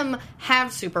like him have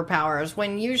superpowers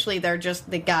when usually they're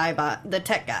just the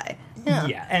tech guy.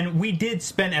 Yeah, and we did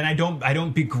spend, and I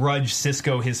don't begrudge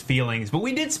Cisco his feelings, but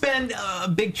we did spend a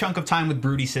big chunk of time with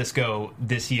Broody Cisco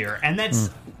this year, and that's,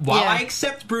 while I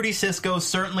accept Broody Cisco,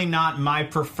 certainly not my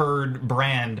preferred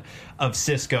brand of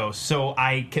Cisco, so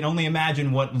I can only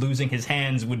imagine what losing his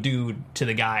hands would do to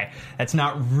the guy. That's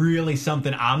not really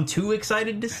something I'm too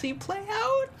excited to see play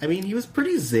out. I mean, he was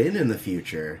pretty zen in the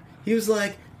future. He was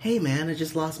like, hey man, I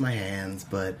just lost my hands,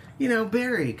 but,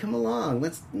 Barry, come along,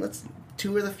 let's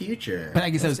tour the future. But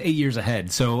I guess that was 8 years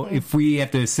ahead. So if we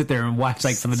have to sit there and watch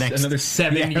like some of the next another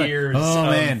 7 years,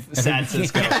 of sad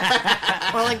Cisco.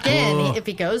 Well, again, if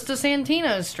he goes to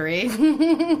Santino Street,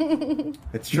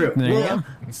 it's true.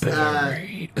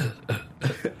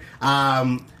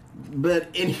 But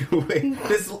anyway,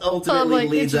 this ultimately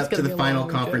leads up to the final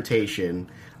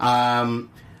confrontation,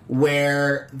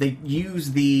 where they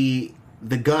use the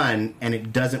the gun, and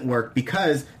it doesn't work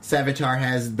because Savitar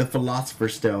has the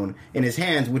Philosopher's Stone in his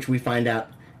hands, which we find out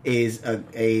is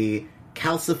a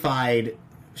calcified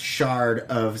shard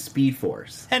of Speed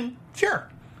Force. And sure.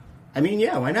 I mean,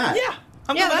 yeah, why not? Yeah.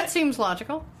 That seems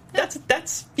logical. That's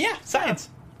science.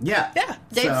 Yeah. Yeah.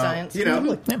 Dave science. You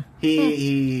know,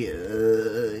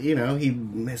 he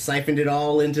siphoned it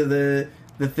all into the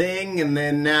thing, and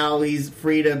then now he's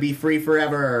free to be free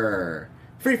forever.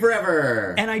 Free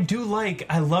forever. And I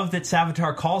love that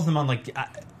Savitar calls them on, like,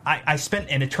 I spent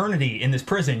an eternity in this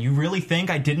prison. You really think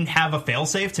I didn't have a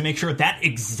failsafe to make sure that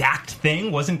exact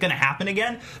thing wasn't going to happen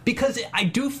again? Because I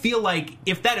do feel like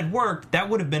if that had worked, that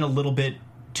would have been a little bit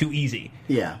too easy.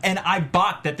 Yeah. And I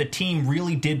bought that the team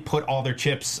really did put all their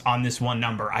chips on this one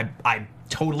number. I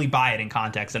totally buy it in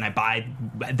context, and I buy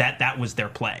that was their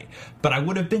play. But I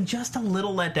would have been just a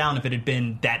little let down if it had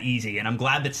been that easy. And I'm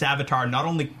glad that Savitar not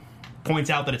only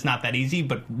points out that it's not that easy,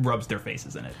 but rubs their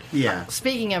faces in it. Yeah.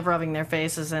 Speaking of rubbing their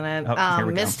faces in it, here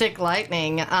we go. Mystic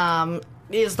Lightning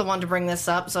is the one to bring this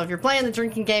up. So if you're playing the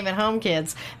drinking game at home,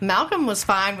 kids, Malcolm was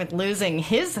fine with losing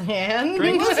his hand.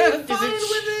 Was he fine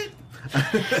with it?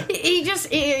 He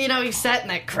sat in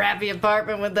that crappy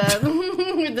apartment with the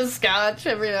with the scotch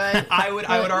every night. I would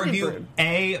argue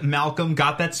Malcolm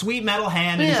got that sweet metal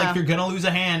hand, and he's like, if you're gonna lose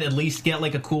a hand, at least get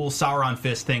like a cool Sauron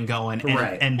fist thing going. And,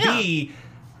 right. And B,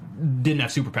 didn't have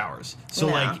superpowers. So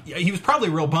like he was probably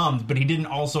real bummed, but he didn't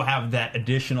also have that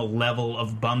additional level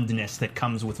of bummedness that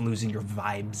comes with losing your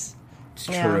vibes. It's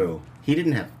true. He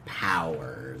didn't have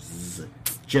powers.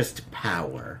 Just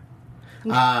power.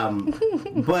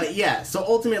 But yeah, so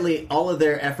ultimately all of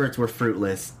their efforts were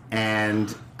fruitless,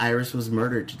 and Iris was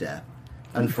murdered to death,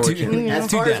 unfortunately.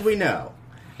 As far as we know.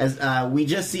 As we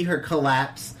just see her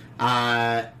collapse,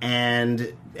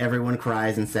 and everyone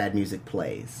cries and sad music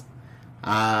plays.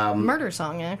 Murder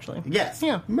song, actually. Yes.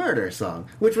 Yeah. Murder Song,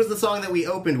 which was the song that we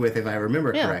opened with, if I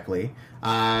remember correctly,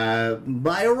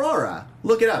 by Aurora.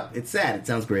 Look it up. It's sad. It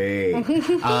sounds great.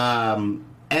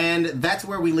 And that's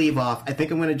where we leave off. I think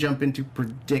I'm going to jump into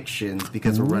predictions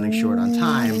because we're running short on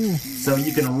time. So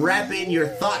you can wrap in your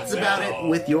thoughts about it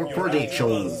with your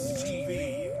predictions.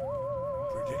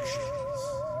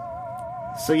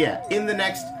 So yeah, in the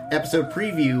next episode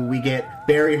preview, we get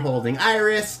Barry holding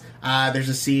Iris. There's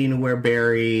a scene where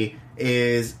Barry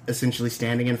is essentially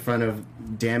standing in front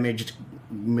of damaged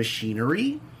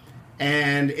machinery.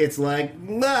 And it's like,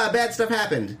 bad stuff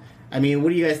happened. I mean, what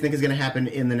do you guys think is going to happen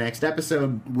in the next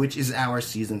episode, which is our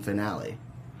season finale?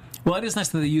 Well, it is nice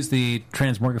that they use the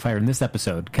transmorgifier in this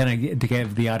episode, kind of to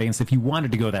give the audience, if you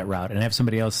wanted to go that route and have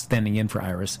somebody else standing in for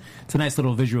Iris, it's a nice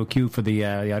little visual cue for the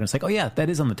audience. Like, oh yeah, that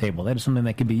is on the table. That is something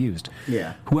that could be used.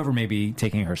 Yeah. Whoever may be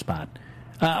taking her spot.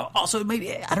 Also,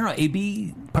 maybe, I don't know,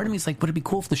 AB, part of me is like, would it be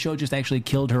cool if the show just actually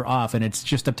killed her off and it's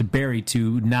just up to Barry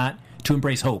to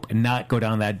embrace hope and not go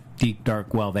down that deep,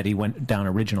 dark well that he went down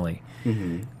originally?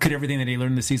 Mm-hmm. Could everything that he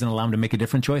learned this season allow him to make a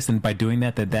different choice, and by doing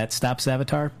that stops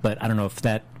Savitar? But I don't know if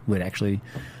that would actually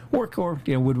work, or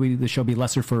would the show be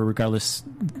lesser for regardless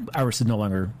Iris is no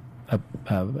longer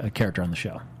a character on the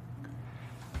show?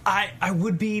 I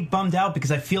would be bummed out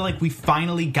because I feel like we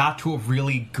finally got to a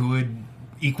really good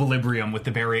equilibrium with the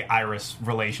Barry-Iris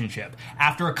relationship.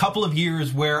 After a couple of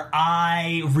years where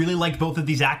I really liked both of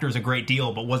these actors a great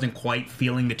deal but wasn't quite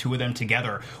feeling the two of them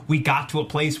together, we got to a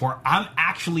place where I'm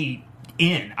actually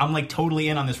in. I'm like totally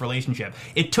in on this relationship.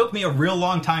 It took me a real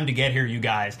long time to get here, you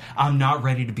guys. I'm not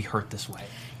ready to be hurt this way.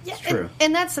 Yeah, true.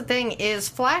 And that's the thing, is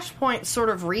Flashpoint sort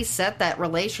of reset that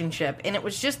relationship, and it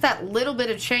was just that little bit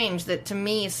of change that to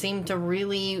me seemed to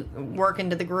really work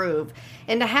into the groove.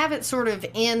 And to have it sort of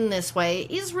end this way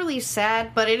is really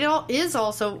sad, but it is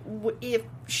also, if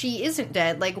she isn't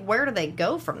dead, like, where do they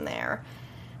go from there?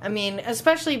 I mean,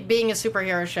 especially being a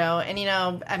superhero show,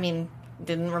 and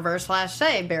didn't Reverse Flash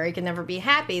say Barry can never be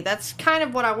happy? That's kind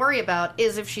of what I worry about,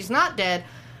 is if she's not dead,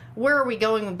 where are we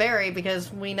going with Barry?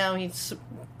 Because we know he's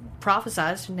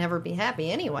prophesized to never be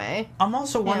happy anyway. I'm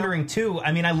also wondering, too,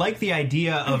 I like the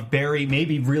idea of Barry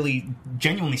maybe really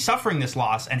genuinely suffering this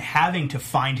loss and having to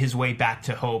find his way back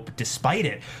to hope despite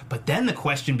it. But then the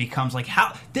question becomes, like,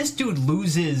 how this dude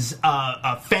loses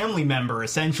a family member,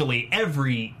 essentially,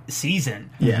 every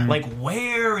season. Yeah. Like,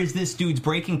 where is this dude's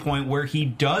breaking point where he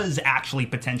does actually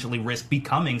potentially risk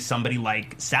becoming somebody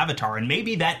like Savitar? And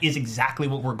maybe that is exactly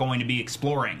what we're going to be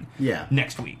exploring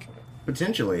next week.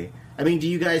 Potentially. Do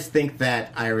you guys think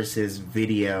that Iris's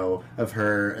video of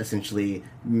her essentially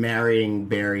marrying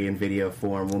Barry in video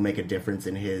form will make a difference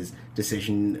in his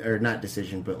decision, or not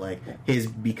decision, but like his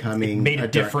becoming it made a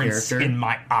difference character? In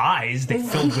my eyes. They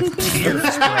filled with tears,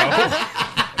 bro.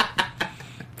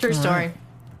 True story.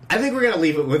 I think we're going to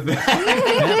leave it with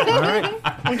that. All right.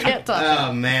 We can't talk.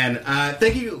 Oh, man.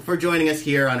 Thank you for joining us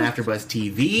here on AfterBuzz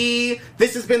TV.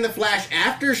 This has been the Flash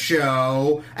After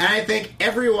Show, and I thank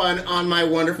everyone on my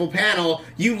wonderful panel.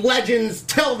 You legends,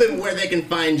 tell them where they can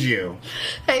find you.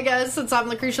 Hey guys, since I'm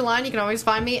Lucretia Lyon, you can always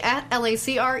find me at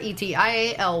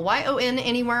LACRETIALYON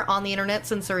anywhere on the internet,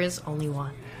 since there is only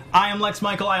one. I am Lex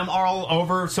Michael. I am all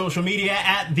over social media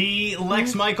at the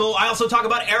Lex Michael. I also talk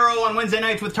about Arrow on Wednesday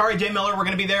nights with Tari J. Miller. We're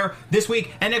going to be there this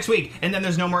week and next week, and then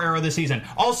there's no more Arrow this season.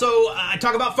 Also, I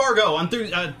talk about Fargo on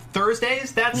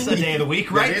Thursdays. That's a day of the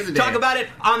week, right? That is a day. Talk about it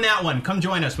on that one. Come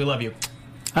join us. We love you.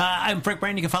 I'm Frank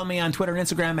Brand. You can follow me on Twitter and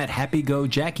Instagram at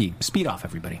HappyGoJackie. Speed off,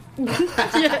 everybody.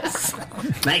 Yes.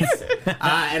 Nice.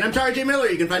 And I'm Tari J. Miller.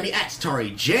 You can find me at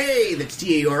Tari J. That's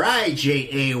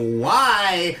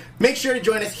TARIJAY. Make sure to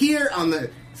join us here on the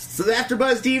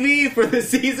AfterBuzz TV for the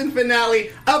season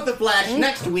finale of The Flash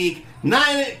next week,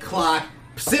 9 o'clock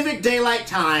Pacific Daylight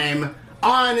Time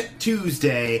on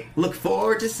Tuesday. Look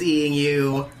forward to seeing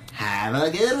you. Have a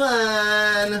good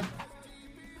one.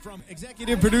 From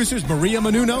executive producers Maria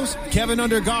Menounos, Kevin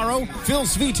Undergaro, Phil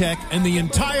Svitek, and the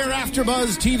entire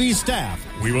AfterBuzz TV staff,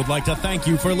 we would like to thank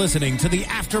you for listening to the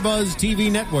AfterBuzz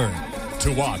TV network.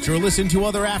 To watch or listen to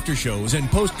other after shows and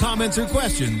post comments or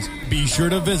questions, be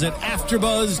sure to visit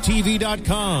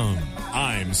AfterBuzzTV.com.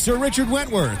 I'm Sir Richard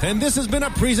Wentworth, and this has been a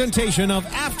presentation of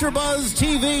AfterBuzz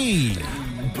TV.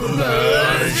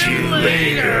 Buzz you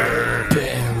later,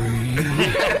 Barry.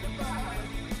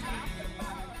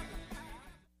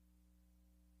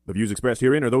 The views expressed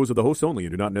herein are those of the hosts only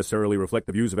and do not necessarily reflect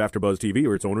the views of AfterBuzz TV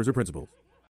or its owners or principals.